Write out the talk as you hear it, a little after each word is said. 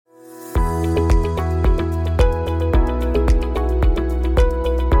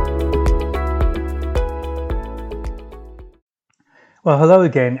Well, hello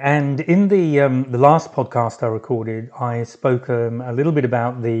again. And in the last podcast I recorded, I spoke a little bit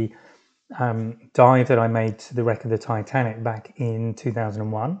about the dive that I made to the wreck of the Titanic back in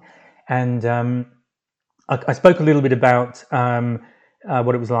 2001, and I spoke a little bit about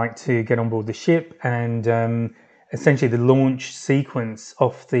what it was like to get on board the ship and essentially the launch sequence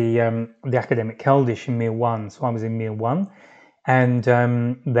of the Academic Keldysh in Mir One. So I was in Mir One, and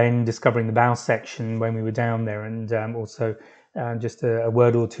then discovering the bow section when we were down there, and also just a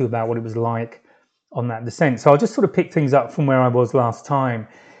word or two about what it was like on that descent. So I'll just sort of pick things up from where I was last time.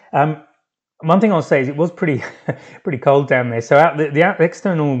 One thing I'll say is it was pretty pretty cold down there. So the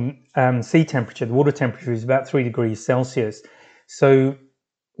external sea temperature, the water temperature, is about 3 degrees Celsius. So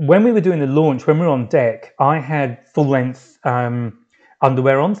when we were doing the launch, when we were on deck, I had full length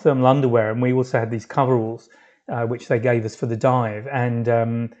underwear on, thermal underwear, and we also had these coveralls which they gave us for the dive.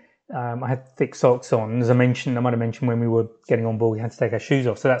 And I had thick socks on. As I mentioned, I might have mentioned when we were getting on board, we had to take our shoes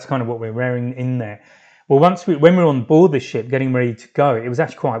off. So that's kind of what we're wearing in there. Well, when we were on board the ship, getting ready to go, it was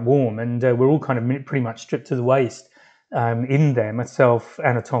actually quite warm, and we're all kind of pretty much stripped to the waist in there. Myself,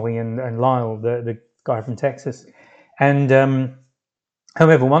 Anatoly, and Lyle, the guy from Texas. And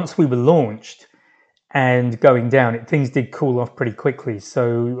however, once we were launched and going down, things did cool off pretty quickly.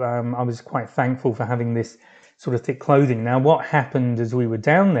 So I was quite thankful for having this sort of thick clothing. Now, what happened as we were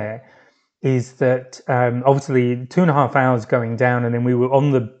down there is that obviously 2.5 hours going down, and then we were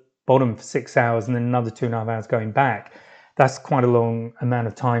on the bottom for 6 hours, and then another 2.5 hours going back. That's quite a long amount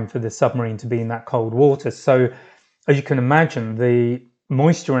of time for the submarine to be in that cold water. So, as you can imagine, the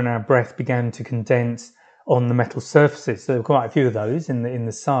moisture in our breath began to condense on the metal surfaces. So there were quite a few of those in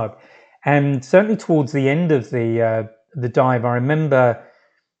the sub, and certainly towards the end of the dive, I remember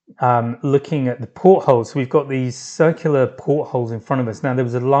looking at the portholes. So we've got these circular portholes in front of us. Now there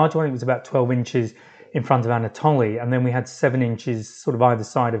was a large one; it was about 12 inches in front of Anatoly, and then we had 7 inches sort of either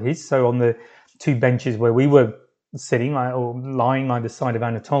side of his. So on the two benches where we were sitting or lying either side of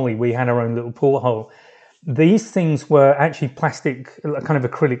Anatoly, we had our own little porthole. These things were actually plastic, kind of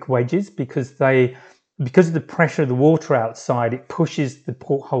acrylic wedges, because of the pressure of the water outside, it pushes the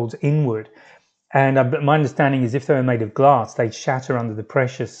portholes inward. And my understanding is if they were made of glass, they'd shatter under the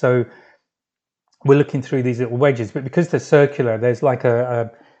pressure. So we're looking through these little wedges, but because they're circular, there's like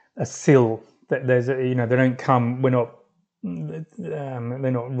a sill. There's they don't come. They're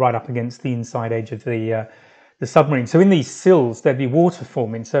not right up against the inside edge of the submarine. So in these sills, there'd be water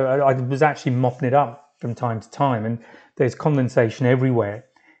forming. So I was actually mopping it up from time to time, and there's condensation everywhere.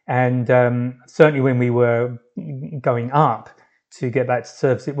 And certainly when we were going up to get back to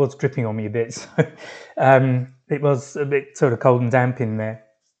surface, it was dripping on me a bit. So it was a bit sort of cold and damp in there.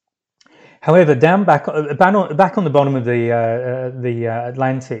 However, back on the bottom of the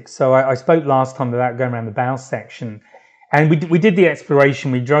Atlantic. So I spoke last time about going around the bow section, and we did the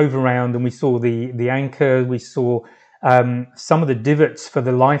exploration. We drove around and we saw the anchor. We saw some of the divots for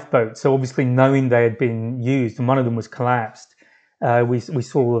the lifeboat. So obviously, knowing they had been used, and one of them was collapsed, we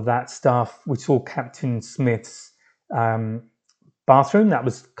saw all of that stuff. We saw Captain Smith's bathroom that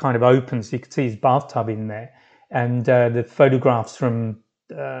was kind of open, so you could see his bathtub in there, and the photographs from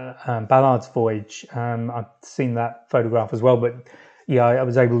Ballard's voyage. I've seen that photograph as well, but yeah, I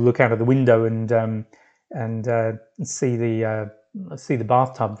was able to look out of the window and see the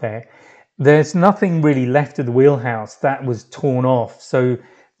bathtub there. There's nothing really left of the wheelhouse. That was torn off. So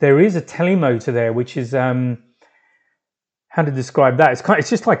there is a telemotor there, which is how to describe that? It's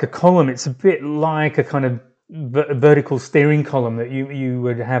just like a column. It's a bit like a kind of vertical steering column that you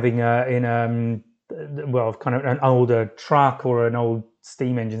would having in kind of an older truck or an old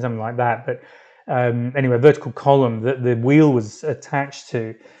steam engine, something like that. But anyway, vertical column that the wheel was attached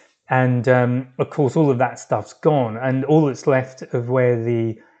to, and of course all of that stuff's gone, and all that's left of where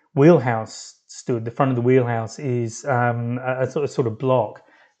the wheelhouse stood, the front of the wheelhouse, is a sort of block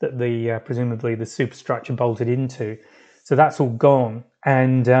that presumably the superstructure bolted into. So that's all gone,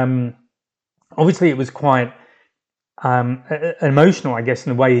 and obviously it was quite emotional, I guess,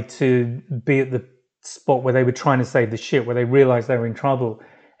 in a way, to be at the spot where they were trying to save the ship, where they realised they were in trouble,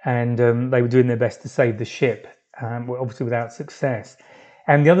 and they were doing their best to save the ship, obviously without success.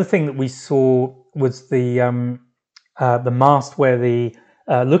 And the other thing that we saw was the mast where the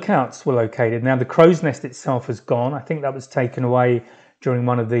lookouts were located. Now the crow's nest itself has gone. I think that was taken away during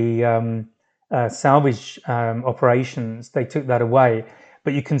one of the salvage operations. They took that away,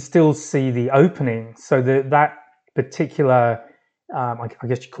 but you can still see the opening. So that particular, I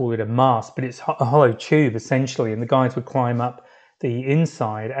guess you call it a mast, but it's a hollow tube essentially, and the guys would climb up the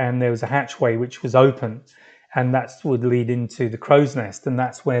inside, and there was a hatchway which was open, and that would lead into the crow's nest, and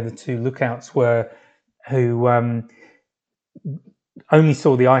that's where the two lookouts were, who only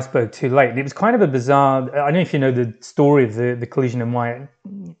saw the iceberg too late. And it was kind of a bizarre. I don't know if you know the story of the collision and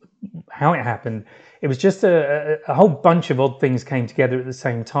how it happened. It was just a whole bunch of odd things came together at the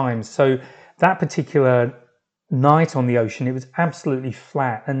same time. So that particular night on the ocean, it was absolutely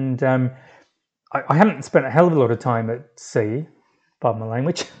flat, and I haven't spent a hell of a lot of time at sea. Pardon my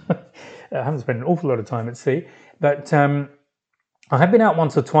language. I haven't spent an awful lot of time at sea, but I have been out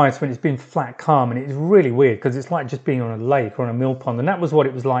once or twice when it's been flat calm, and it's really weird because it's like just being on a lake or on a mill pond, and that was what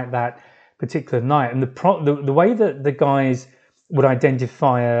it was like that particular night. And the way that the guys would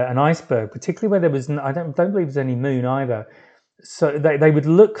identify an iceberg, particularly where there was, I don't believe there's any moon either. So they would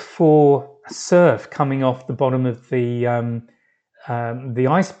look for surf coming off the bottom of the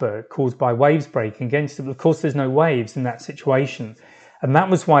iceberg caused by waves breaking against it. Of course, there's no waves in that situation. And that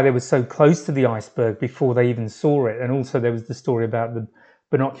was why they were so close to the iceberg before they even saw it. And also there was the story about the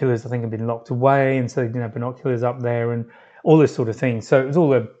binoculars, I think, had been locked away, and so they didn't have binoculars up there and all this sort of thing. So it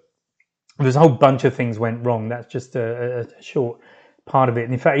was there's a whole bunch of things went wrong. That's just a short part of it.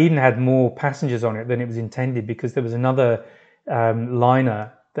 And in fact, it even had more passengers on it than it was intended, because there was another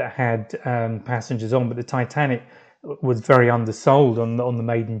liner that had passengers on, but the Titanic was very undersold on the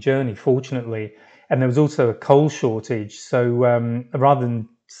maiden journey, fortunately. And there was also a coal shortage. So rather than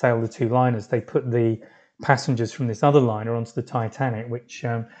sail the two liners, they put the passengers from this other liner onto the Titanic, which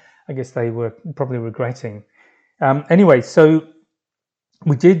I guess they were probably regretting. Anyway, so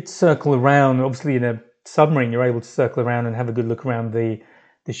we did circle around. Obviously, in a submarine, you're able to circle around and have a good look around the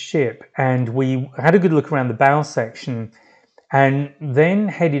ship. And we had a good look around the bow section, and then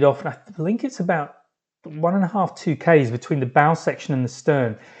headed off. I think it's about 1.5, 2 k's between the bow section and the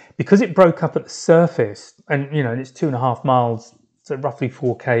stern, because it broke up at the surface. And it's 2.5 miles, so roughly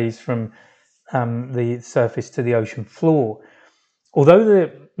 4 k's from the surface to the ocean floor.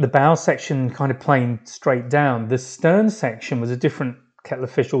 Although the bow section kind of planed straight down, the stern section was a different kettle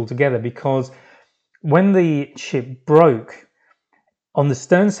of fish altogether, because when the ship broke, on the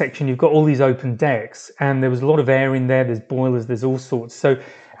stern section you've got all these open decks, and there was a lot of air in there, there's boilers, there's all sorts. So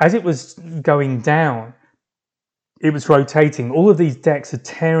as it was going down, it was rotating. All of these decks are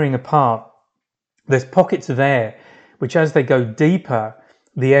tearing apart. There's pockets of air, which as they go deeper,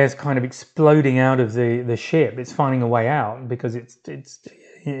 the air's kind of exploding out of the ship. It's finding a way out because it's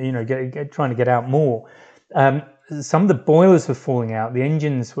trying to get out more. Some of the boilers were falling out. The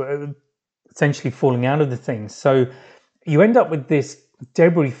engines were essentially falling out of the thing. So you end up with this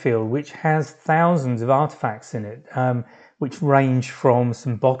debris field, which has thousands of artifacts in it, which range from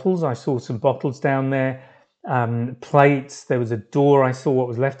some bottles. I saw some bottles down there, plates. There was a door. I saw what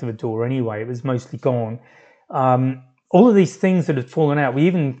was left of a door anyway. It was mostly gone. All of these things that had fallen out. We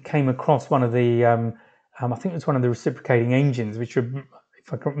even came across one of the, I think it was one of the reciprocating engines, which are,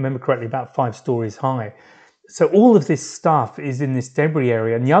 if I can remember correctly, about 5 stories high. So all of this stuff is in this debris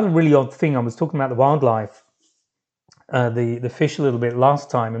area. And the other really odd thing, I was talking about the wildlife, the fish a little bit last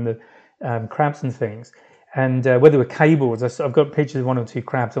time, and the crabs and things, and where there were cables. I've got pictures of 1 or 2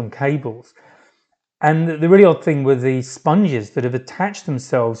 crabs on cables. And the really odd thing were the sponges that have attached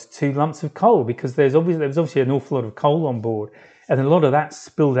themselves to lumps of coal, because there was obviously an awful lot of coal on board, and a lot of that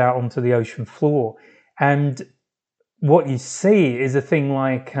spilled out onto the ocean floor. And what you see is a thing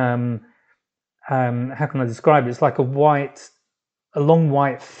like, how can I describe it? It's like a long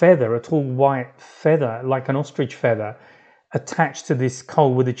white feather, a tall white feather, like an ostrich feather, attached to this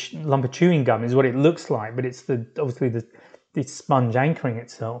coal with a lump of chewing gum is what it looks like, but it's obviously the sponge anchoring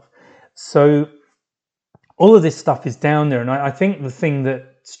itself. So all of this stuff is down there, and I think the thing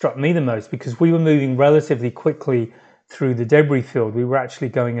that struck me the most, because we were moving relatively quickly through the debris field, we were actually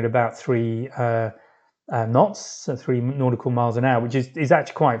going at about 3 knots, so 3 nautical miles an hour, which is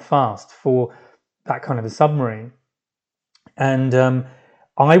actually quite fast for that kind of a submarine. And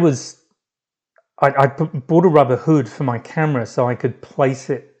I bought a rubber hood for my camera so I could place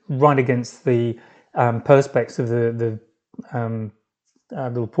it right against the perspex of the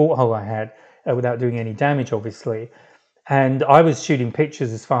little porthole I had, without doing any damage, obviously. And I was shooting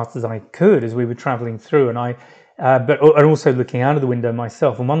pictures as fast as I could as we were traveling through, and and also looking out of the window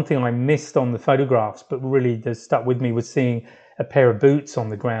myself. And one thing I missed on the photographs, but really just stuck with me, was seeing a pair of boots on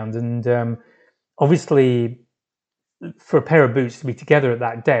the ground. And obviously, for a pair of boots to be together at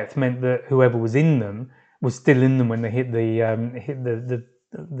that depth meant that whoever was in them was still in them when they hit the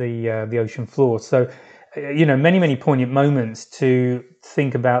ocean floor. So, many poignant moments to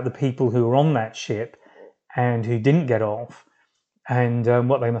think about the people who were on that ship and who didn't get off, and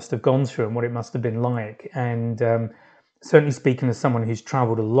what they must have gone through and what it must have been like. And certainly, speaking as someone who's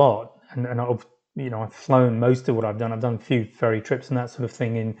travelled a lot, and I've flown most of what I've done. I've done a few ferry trips and that sort of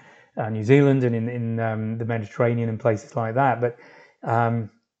thing in New Zealand and in the Mediterranean and places like that. But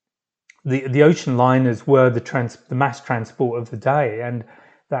the ocean liners were the mass transport of the day, and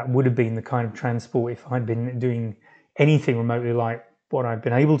that would have been the kind of transport, if I'd been doing anything remotely like what I've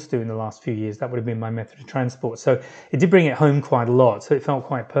been able to do in the last few years, that would have been my method of transport. So it did bring it home quite a lot. So it felt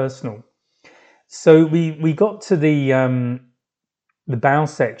quite personal. So we got to the bow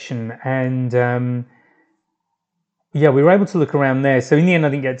section, and yeah, we were able to look around there. So in the end, I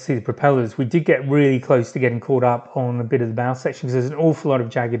didn't get to see the propellers. We did get really close to getting caught up on a bit of the bow section because there's an awful lot of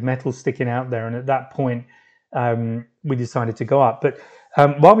jagged metal sticking out there. And at that point, we decided to go up. But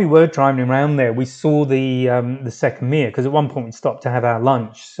while we were driving around there, we saw the second Mir, because at one point we stopped to have our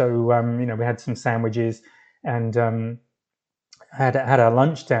lunch. So we had some sandwiches and had our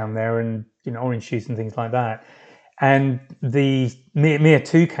lunch down there, and orange juice and things like that. And the Mir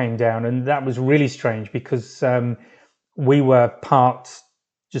 2 came down, and that was really strange because we were parked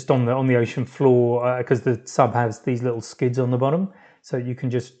just on the ocean floor because the sub has these little skids on the bottom, so you can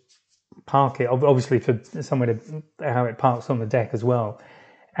just park it. Obviously, for somewhere to how it parks on the deck as well.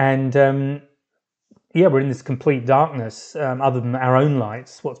 And we're in this complete darkness, other than our own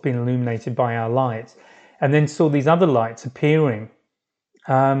lights, what's been illuminated by our lights, and then saw these other lights appearing,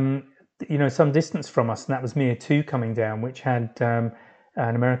 some distance from us, and that was Mir 2 coming down, which had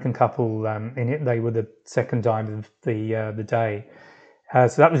an American couple in it. They were the second dive of the day.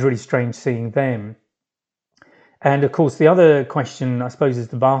 So that was really strange seeing them. And of course, the other question, I suppose, is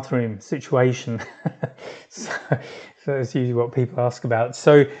the bathroom situation. so that's usually what people ask about.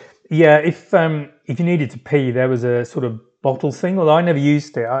 So yeah, if you needed to pee, there was a sort of bottle thing, although I never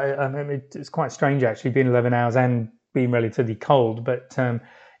used it. I mean, it's quite strange actually, being 11 hours and being relatively cold. But I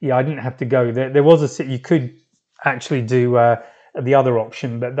didn't have to go. There was you could actually do the other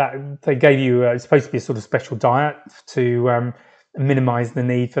option, but that they gave you it's supposed to be a sort of special diet to minimize the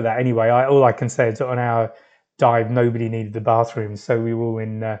need for that. Anyway, all I can say is that on our dive, nobody needed the bathroom, so we were all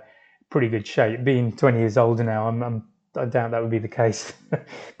in pretty good shape. Being 20 years older now, I doubt that would be the case.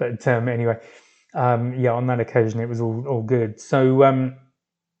 But anyway, on that occasion, it was all good. So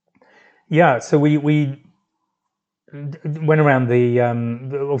so we went around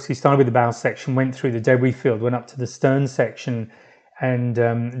obviously started with the bow section, went through the debris field, went up to the stern section, and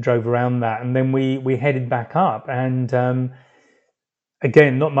drove around that, and then we headed back up, and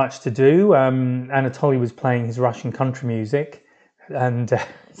again, not much to do. Anatoly was playing his Russian country music, and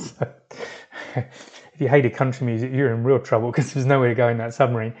so if you hated country music, you're in real trouble because there's nowhere to go in that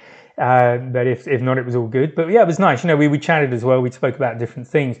submarine. But if not, it was all good. But yeah, it was nice. We chatted as well. We spoke about different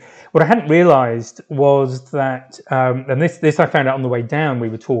things. What I hadn't realised was that, and this I found out on the way down. We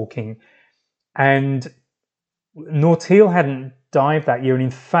were talking, and Nautil hadn't dived that year, and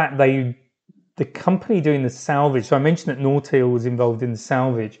in fact, the company doing the salvage. So I mentioned that Nautil was involved in the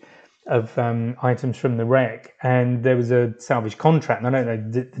salvage of items from the wreck, and there was a salvage contract. And I don't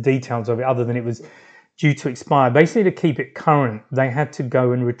know the details of it, other than it was due to expire. Basically, to keep it current, they had to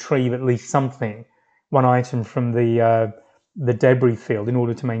go and retrieve at least one item from the debris field in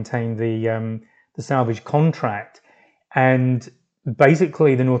order to maintain the salvage contract. And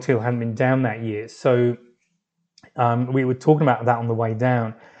basically, the Nautil hadn't been down that year, so we were talking about that on the way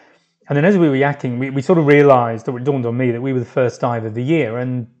down. And then as we were yakking, we sort of realised, or it dawned on me, that we were the first dive of the year.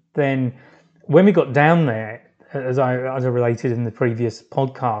 And then when we got down there, as I related in the previous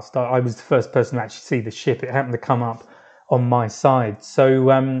podcast, I was the first person to actually see the ship. It happened to come up on my side. So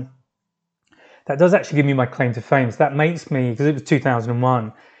that does actually give me my claim to fame. So that makes me, because it was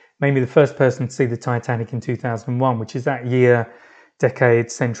 2001, made me the first person to see the Titanic in 2001, which is that year,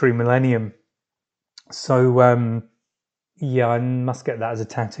 decade, century, millennium. So I must get that as a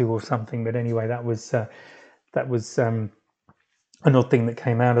tattoo or something. But anyway, that was an odd thing that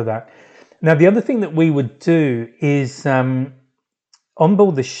came out of that. Now, the other thing that we would do is on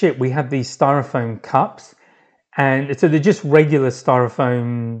board the ship, we had these styrofoam cups, and so they're just regular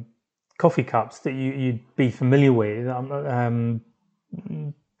styrofoam coffee cups that you'd be familiar with.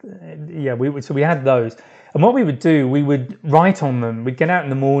 We had those, and what we would do, we would write on them. We'd get out in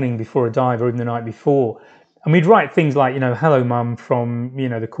the morning before a dive, or even the night before, and we'd write things like, "Hello, Mum," from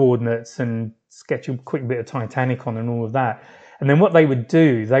the coordinates, and sketch a quick bit of Titanic on and all of that. And then what they would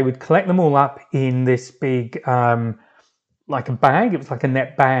do, they would collect them all up in this big, like a bag. It was like a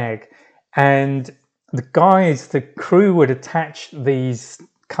net bag. And the crew would attach these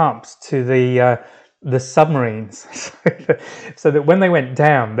cups to the submarines. so that when they went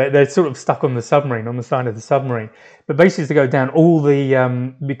down, they're sort of stuck on the submarine, on the side of the submarine. But basically, as they go down, all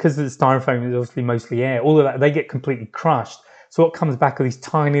the, because the styrofoam is obviously mostly air, all of that, they get completely crushed. So what comes back are these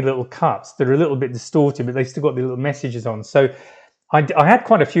tiny little cups that are a little bit distorted, but they've still got the little messages on. So I had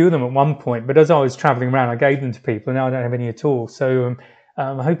quite a few of them at one point, but as I was traveling around, I gave them to people, and now I don't have any at all. So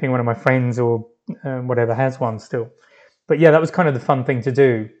I'm hoping one of my friends or whatever has one still. But yeah, that was kind of the fun thing to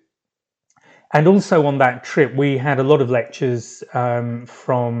do. And also on that trip, we had a lot of lectures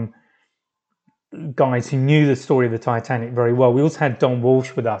from guys who knew the story of the Titanic very well. We also had Don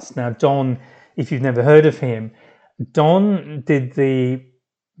Walsh with us. Now, Don, if you've never heard of him, Don did the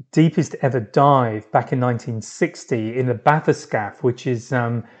deepest ever dive back in 1960 in the bathyscaphe, which is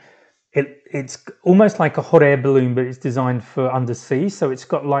it's almost like a hot air balloon, but it's designed for undersea. So it's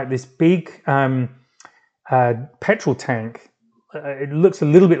got like this big petrol tank. It looks a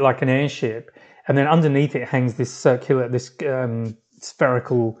little bit like an airship, and then underneath it hangs this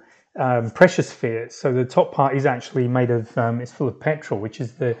spherical pressure sphere. So the top part is actually made of it's full of petrol, which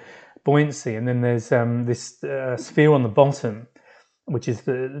is the buoyancy, and then there's this sphere on the bottom, which is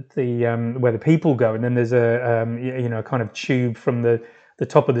the where the people go, and then there's a kind of tube from the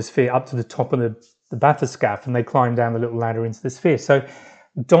top of the sphere up to the top of the bathyscaphe, and they climb down the little ladder into the sphere. So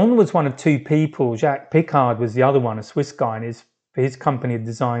Don was one of two people. Jacques Piccard was the other one, a Swiss guy, and his company had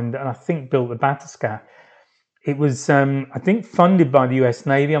designed and I think built the bathyscaphe. It was, I think, funded by the US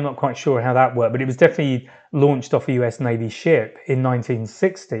Navy. I'm not quite sure how that worked, but it was definitely launched off a US Navy ship in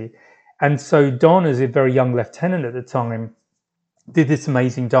 1960. And so Don, as a very young lieutenant at the time, did this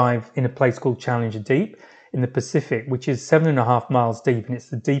amazing dive in a place called Challenger Deep in the Pacific, which is 7.5 miles deep, and it's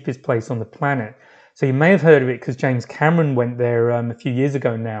the deepest place on the planet. So you may have heard of it because James Cameron went there a few years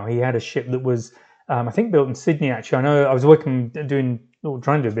ago now. He had a ship that was, I think, built in Sydney, actually. I know I was trying to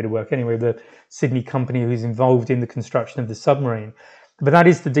do a bit of work anyway, the Sydney company who's involved in the construction of the submarine. But that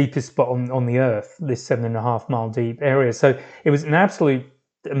is the deepest spot on the Earth, this 7.5 mile deep area. So it was an absolute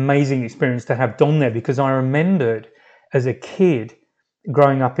amazing experience to have Don there, because I remembered as a kid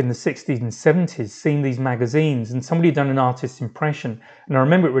growing up in the 60s and 70s, seeing these magazines, and somebody had done an artist's impression. And I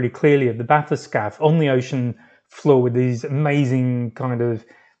remember it really clearly of the bathyscaphe on the ocean floor with these amazing kind of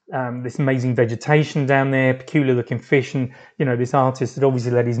this amazing vegetation down there, peculiar looking fish, and this artist had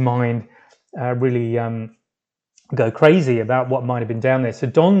obviously let his mind really go crazy about what might have been down there. So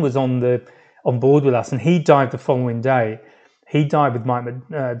Don was on board with us, and he dived the following day. He dived with Mike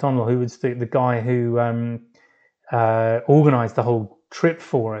McDonnell, who was the guy who organised the whole trip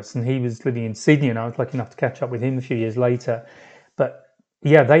for us, and he was living in Sydney, and I was lucky enough to catch up with him a few years later. But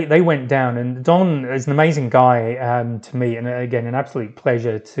yeah, they went down, and Don is an amazing guy to meet, and again, an absolute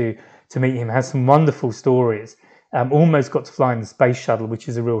pleasure to meet him. Has some wonderful stories. Almost got to fly in the space shuttle, which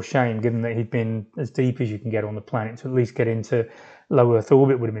is a real shame, given that he'd been as deep as you can get on the planet. To at least get into low Earth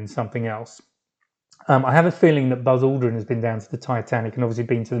orbit would have been something else. I have a feeling that Buzz Aldrin has been down to the Titanic and obviously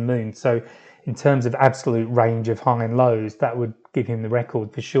been to the moon. So in terms of absolute range of high and lows, that would give him the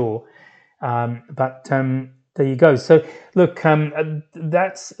record for sure. But there you go. So look,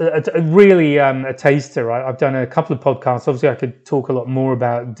 that's really a taster. Right? I've done a couple of podcasts. Obviously, I could talk a lot more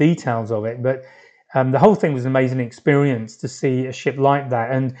about details of it, but the whole thing was an amazing experience to see a ship like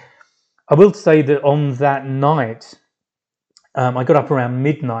that. And I will say that on that night, I got up around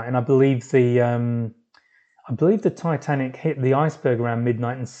midnight, and I believe the Titanic hit the iceberg around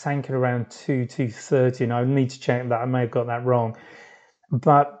midnight and sank at around 2:30. And I need to check that. I may have got that wrong.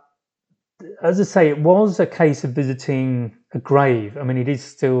 But as I say, it was a case of visiting a grave. I mean, it is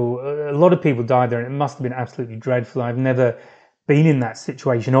still, a lot of people died there, and it must have been absolutely dreadful. I've never been in that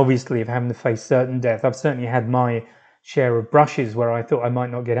situation, obviously, of having to face certain death. I've certainly had my share of brushes where I thought I might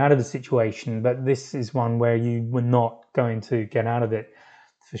not get out of the situation, but this is one where you were not going to get out of it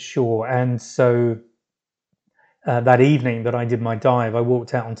for sure. And so that evening that I did my dive, I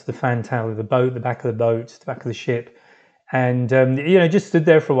walked out onto the fantail of the boat, the back of the ship, and just stood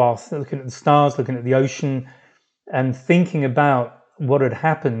there for a while, looking at the stars, looking at the ocean, and thinking about what had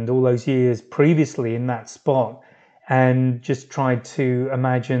happened all those years previously in that spot, and just tried to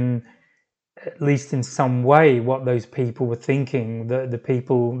imagine, at least in some way, what those people were thinking, the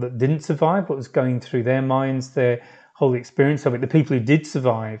people that didn't survive, what was going through their minds, their whole experience of it, the people who did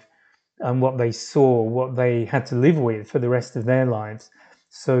survive, and what they saw, what they had to live with for the rest of their lives.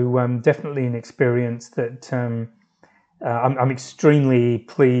 So definitely an experience that I'm extremely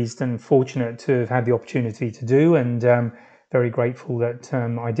pleased and fortunate to have had the opportunity to do, and very grateful that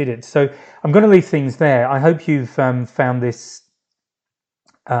I did it. So I'm going to leave things there. I hope you've found this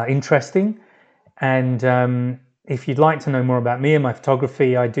interesting. And if you'd like to know more about me and my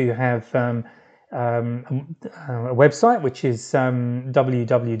photography, I do have a website, which is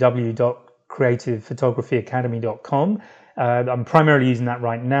www.creativephotographyacademy.com. I'm primarily using that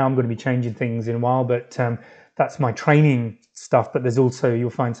right now. I'm going to be changing things in a while, but that's my training stuff. But there's also, you'll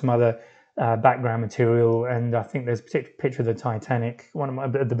find some other background material, and I think there's a particular picture of the Titanic,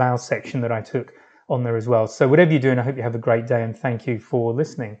 the bow section that I took on there as well. So whatever you're doing, I hope you have a great day, and thank you for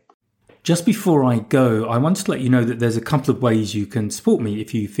listening. Just before I go, I wanted to let you know that there's a couple of ways you can support me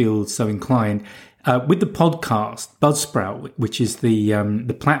if you feel so inclined. With the podcast, Buzzsprout, which is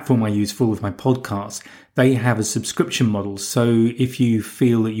the platform I use for all of my podcasts, they have a subscription model. So if you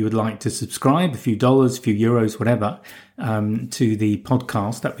feel that you would like to subscribe, a few dollars, a few euros, whatever, to the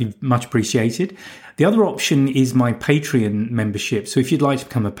podcast, that'd be much appreciated. The other option is my Patreon membership. So if you'd like to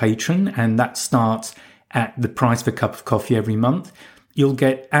become a patron, and that starts at the price of a cup of coffee every month, you'll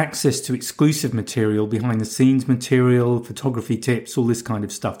get access to exclusive material, behind the scenes material, photography tips, all this kind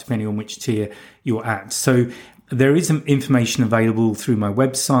of stuff, depending on which tier you're at. So there is some information available through my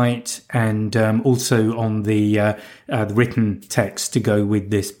website, and also on the written text to go with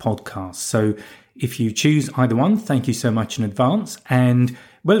this podcast. So if you choose either one, thank you so much in advance. And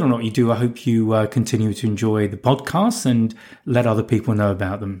whether or not you do, I hope you continue to enjoy the podcasts and let other people know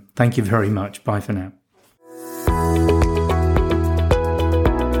about them. Thank you very much. Bye for now.